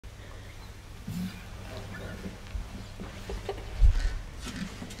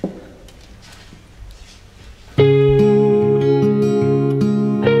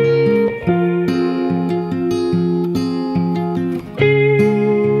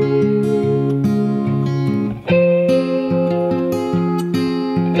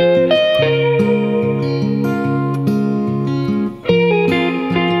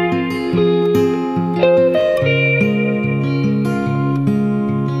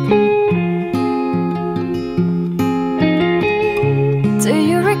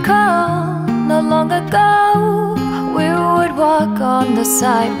on the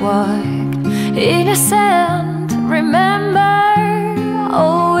sidewalk, innocent, remember,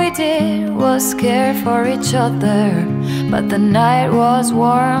 all we did was care for each other. But the night was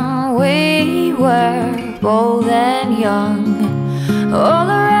warm, we were bold and young. All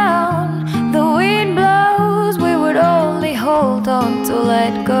around, the wind blows, we would only hold on to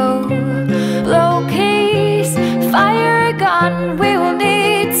let go. Blow keys, fire a gun, we will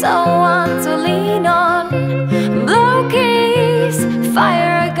need someone to lean on. Blow keys,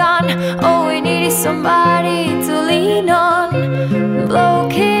 fire a gun, all we need is somebody to lean on. Blow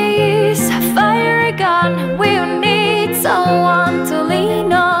keys, fire a gun, we will need someone to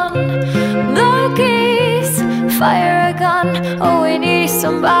lean on. Blow keys, fire a gun, all we need is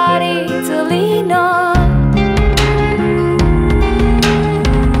somebody to lean on.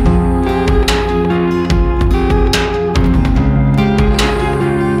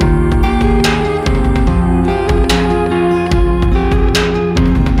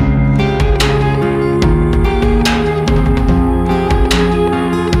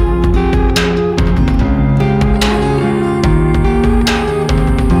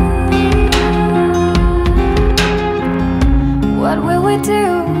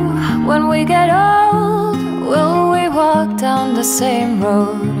 When we get old, will we walk down the same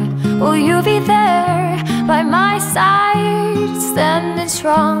road? Will you be there by my side, standing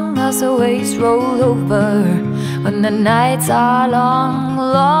strong as the waves roll over? When the nights are long,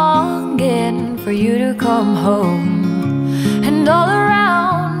 longing for you to come home. And all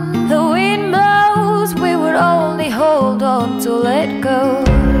around, the wind blows, we would only hold on to let go.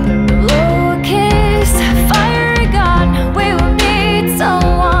 Blow a kiss, fire a gun, we will need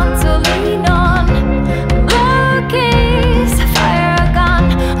someone to lean on. Blow a kiss, fire a gun,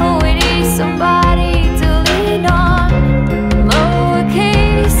 oh we need somebody to lean on. Blow a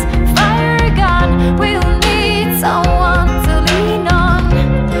kiss, fire a gun, we will need someone to lean on.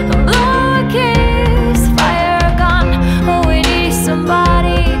 Blow a kiss, fire a gun, oh we need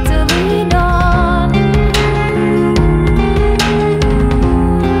somebody to lean on.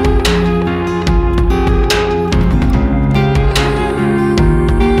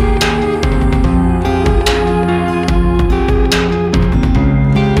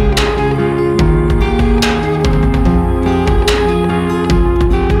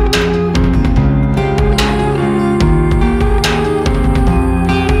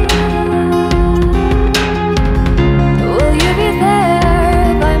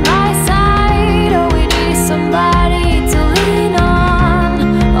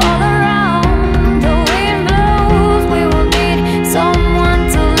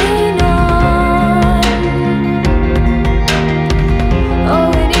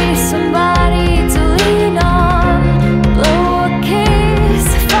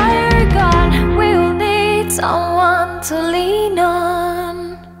 Someone to lean on.